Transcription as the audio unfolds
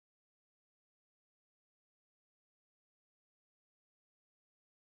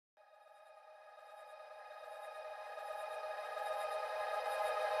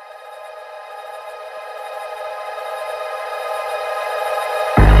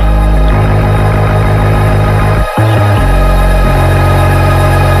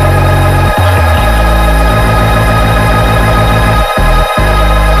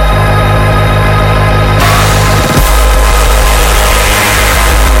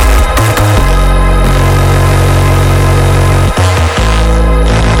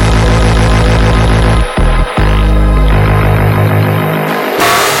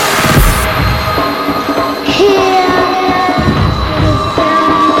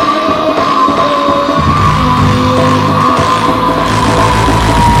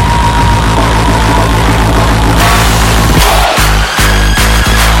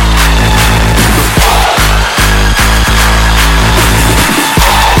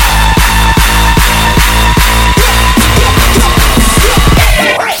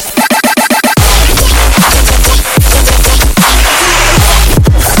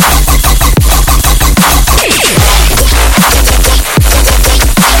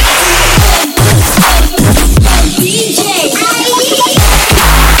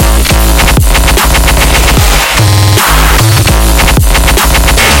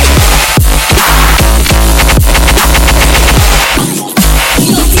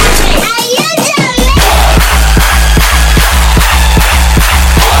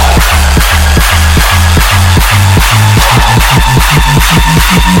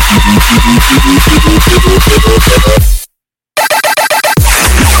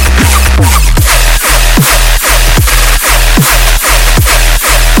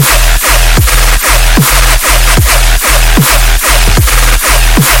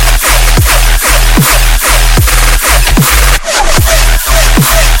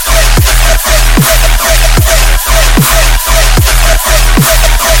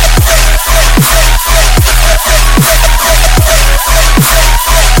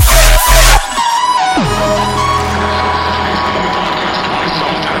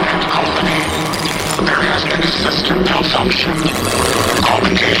malfunction.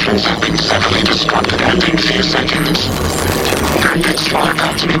 Communications have been severely disrupted and in few seconds. Circuits are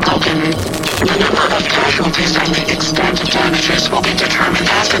about to be broken. The number of casualties and the extent of damages will be determined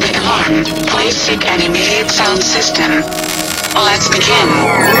after the alarm. Please seek an immediate sound system. Let's begin.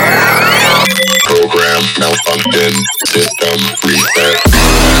 Program malfunction. System reset.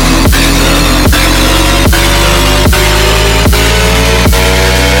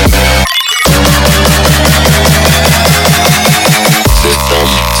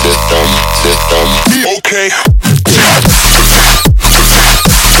 System. Okay.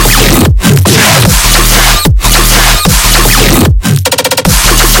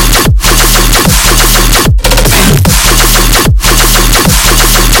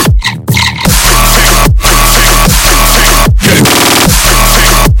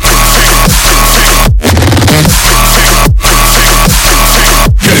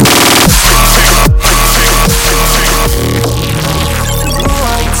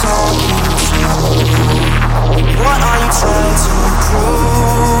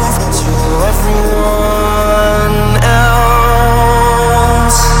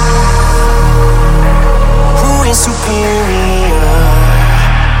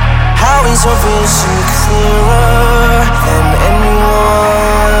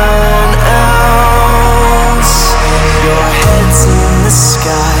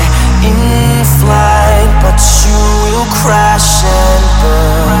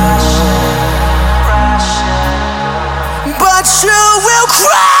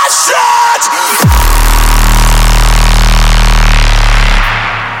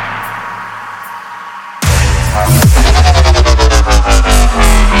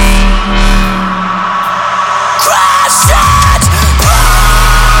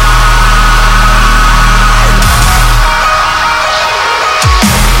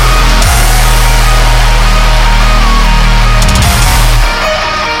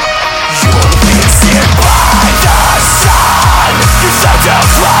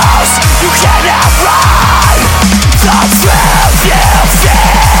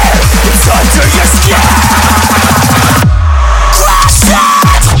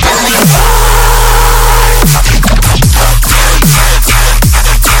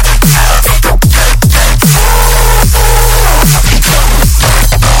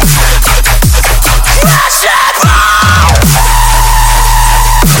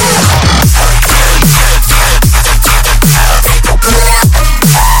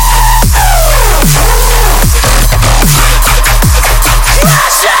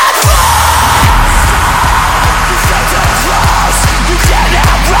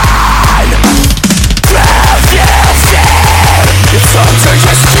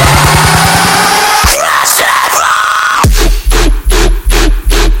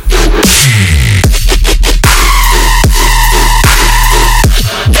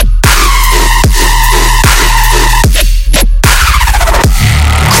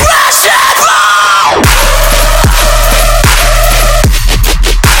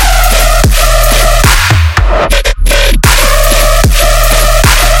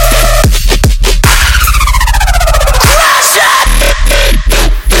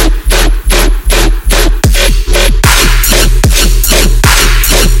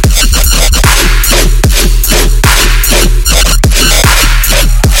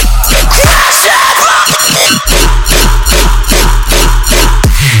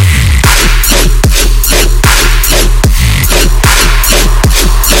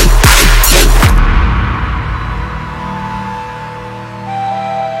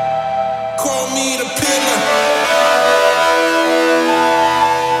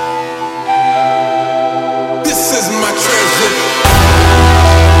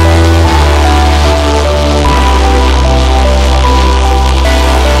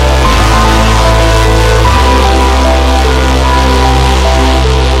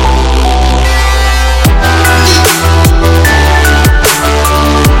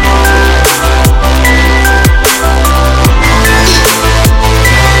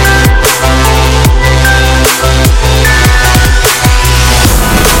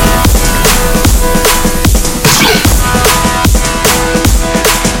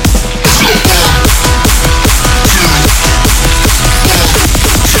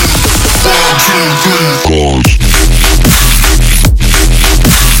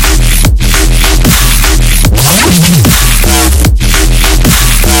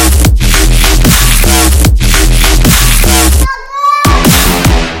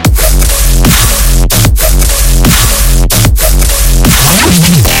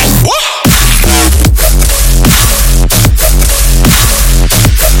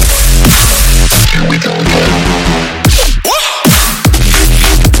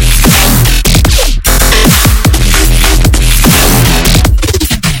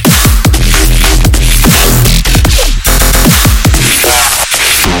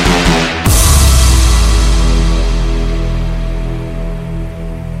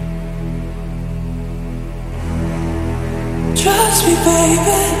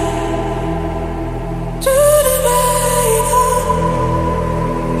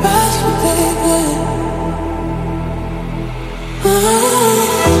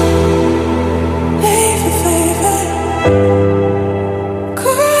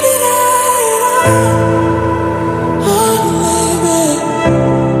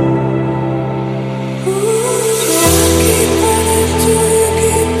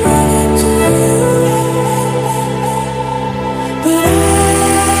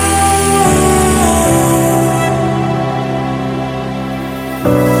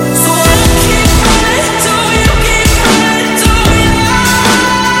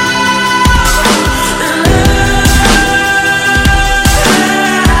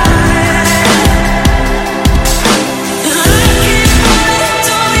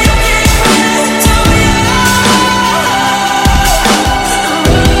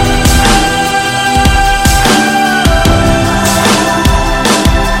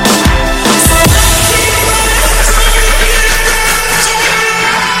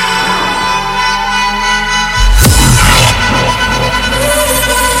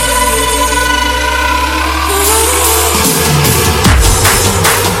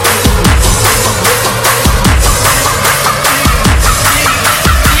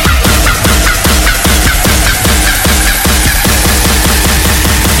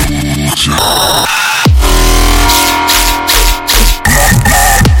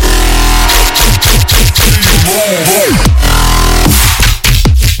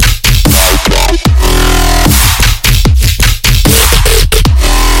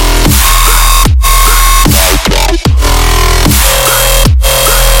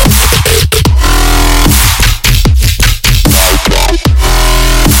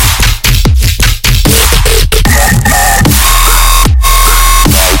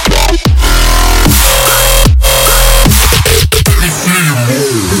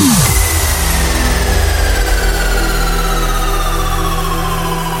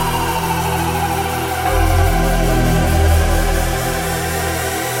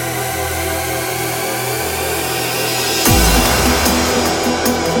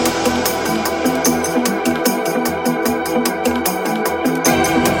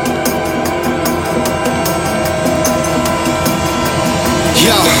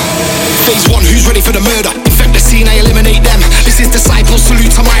 phase one, who's ready for the murder? Infect the scene, I eliminate them. This is disciples,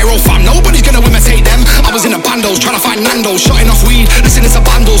 salute to my hero fam. Nobody's gonna imitate them. I was in the bandos, trying to find Nando's, shotting off weed, listening to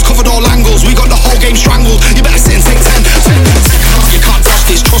bandos, covered all angles. We got the whole game strangled. You better sit and take 10. You can't touch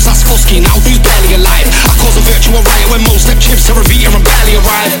this, trust that's Fusky. Now who's barely alive? I cause a virtual riot when most step chips to Revita and barely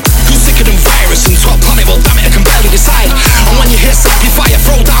arrive. Who's sicker than virus and top planet? Well damn it, I can barely decide. And when you hear Sappy fire,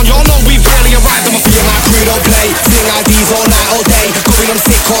 throw down, y'all know we've really arrived. I'm a fear my crew don't play, sing IDs all night, all day. Going on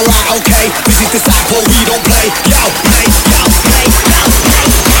sick, alright, okay. This is disciple, we don't play. Yo, mate, yo, mate, yo,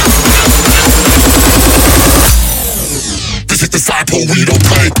 mate. This is disciple, we don't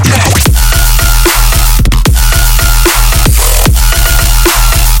play. Yo.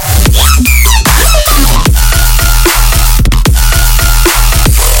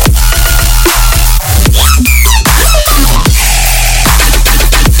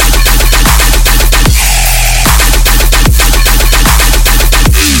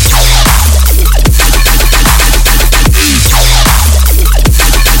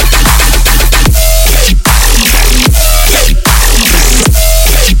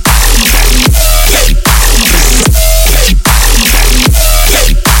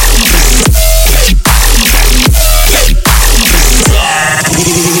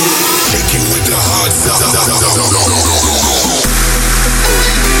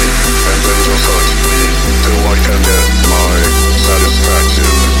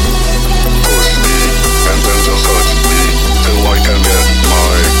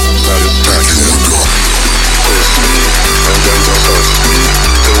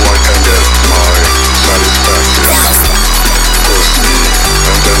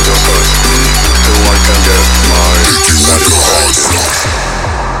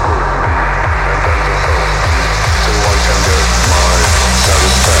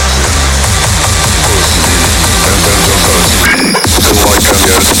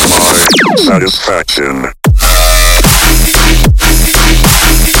 Satisfaction.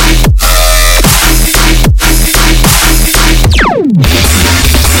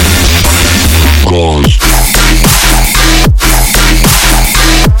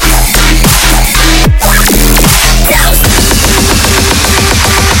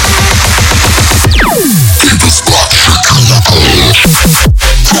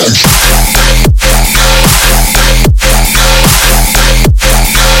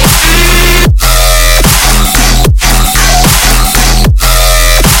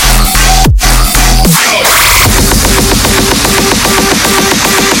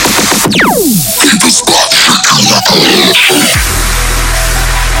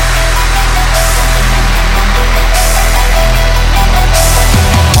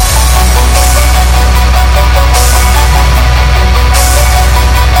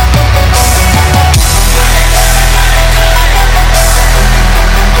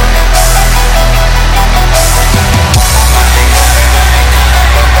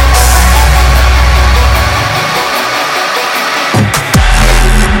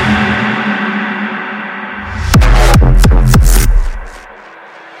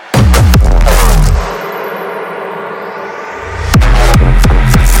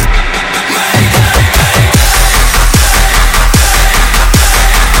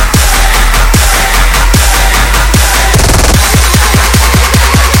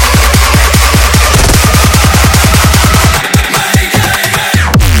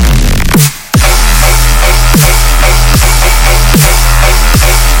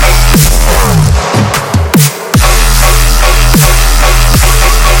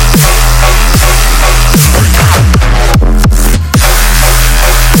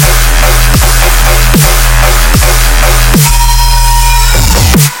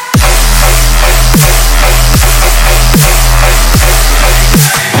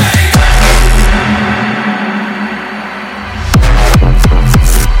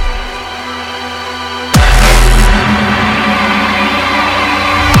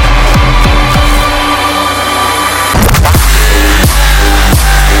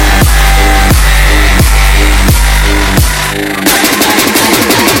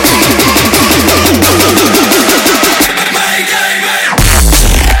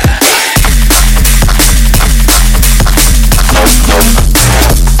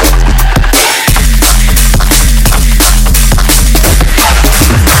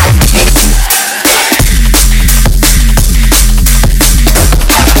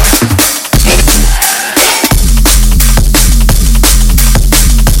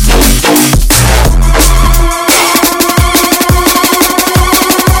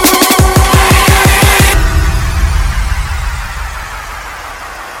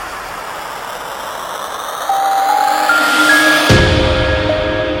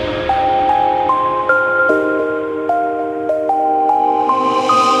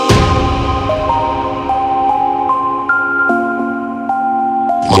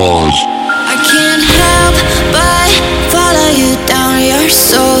 Cause I can't help but follow you down your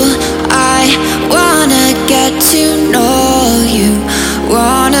soul. I wanna get to know you,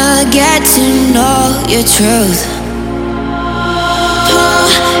 wanna get to know your truth. Pull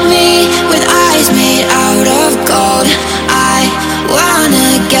me with eyes made out of gold. I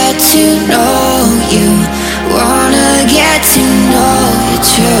wanna get to know you, wanna get to know your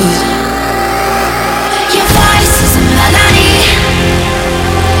truth. Your voice is a melody,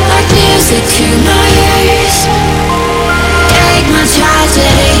 like music to my ears. Take my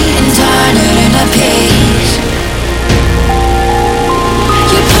tragedy and turn it into peace.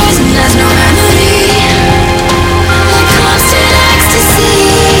 Your poison has no remedy, like constant ecstasy.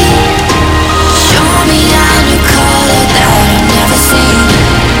 Show me a new color that I've never seen.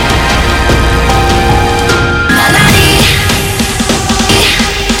 Melody.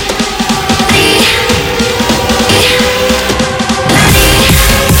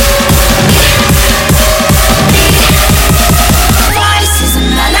 Voice is a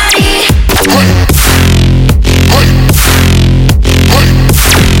melody.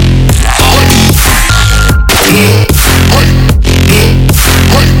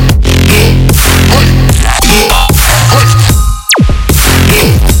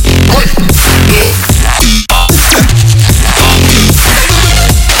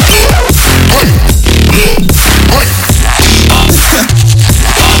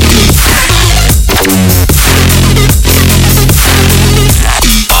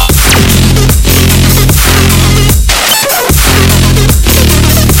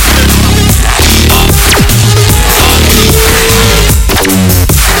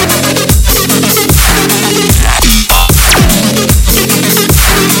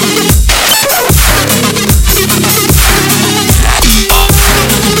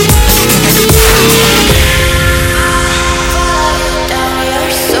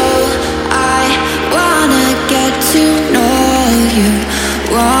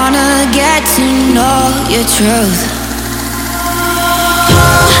 Your truth.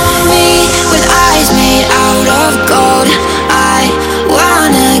 Pull me with eyes made out of gold. I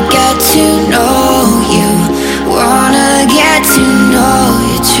wanna get to know you, wanna get to know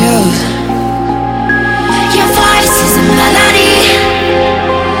your truth. Your voice is a melody,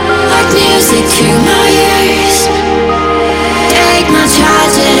 like music to my ears. Take my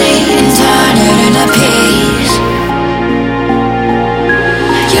tragedy and turn it into peace.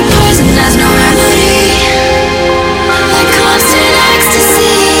 Your poison has no remedy, like constant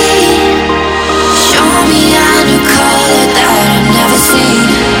ecstasy. Show me a new color that I've never seen.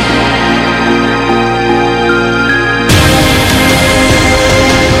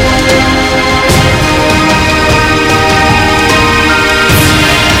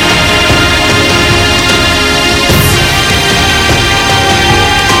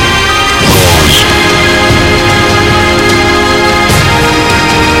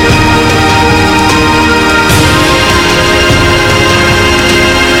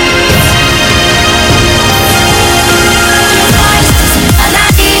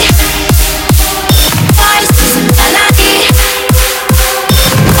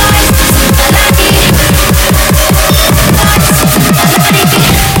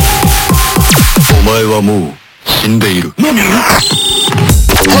はもう死んでいる。何？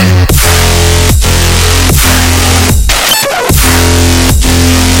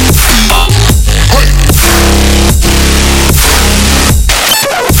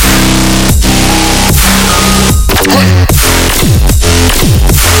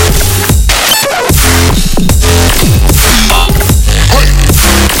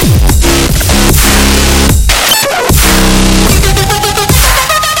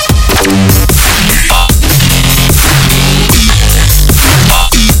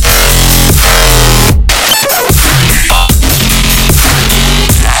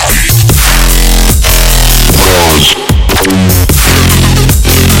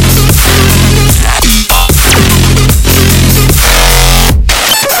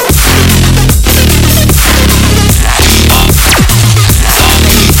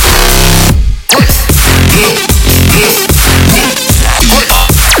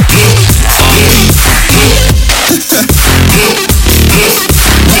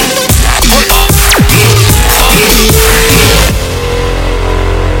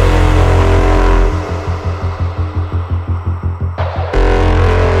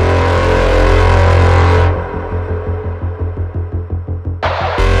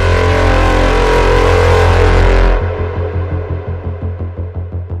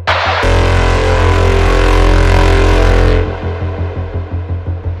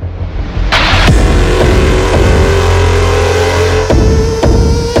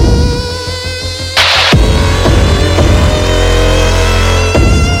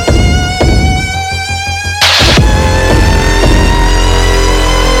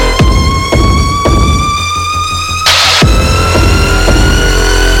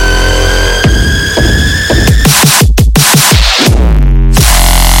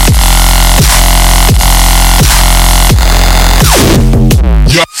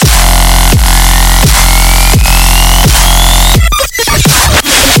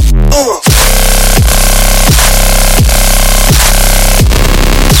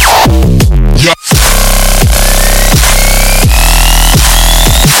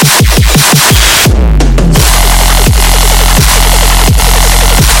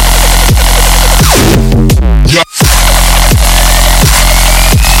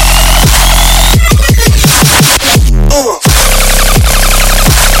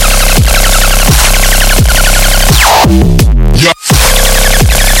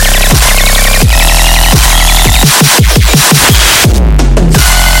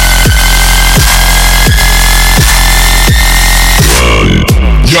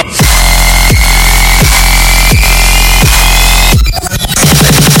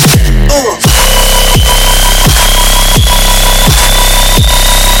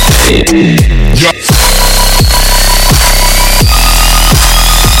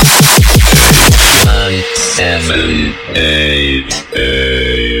 Seven, eight.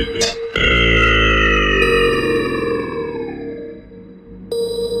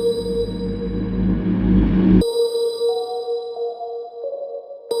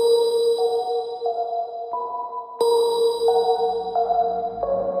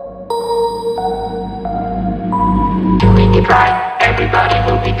 Doing it right, everybody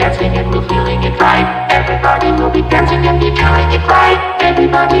will be dancing and we're feeling it right. Everybody will be dancing and we're doing it right.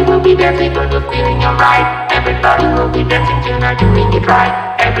 Everybody will be dancing and we're feeling alright. Everybody will be dancing tonight, doing it right.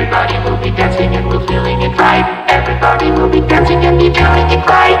 Everybody will be dancing and we're feeling it right. Everybody will be dancing and we're doing it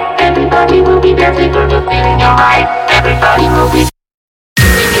right. Everybody will be dancing and we're feeling alright. Everybody will be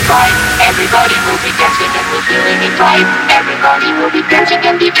doing it right. Everybody will be dancing and we're feeling it right. Everybody will be dancing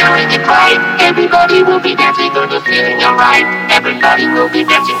and we're doing it right. Everybody will be dancing and we're feeling alright. Everybody will be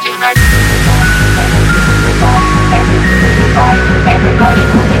dancing tonight. Everybody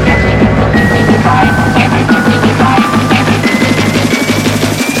will be dancing and we're feeling it right.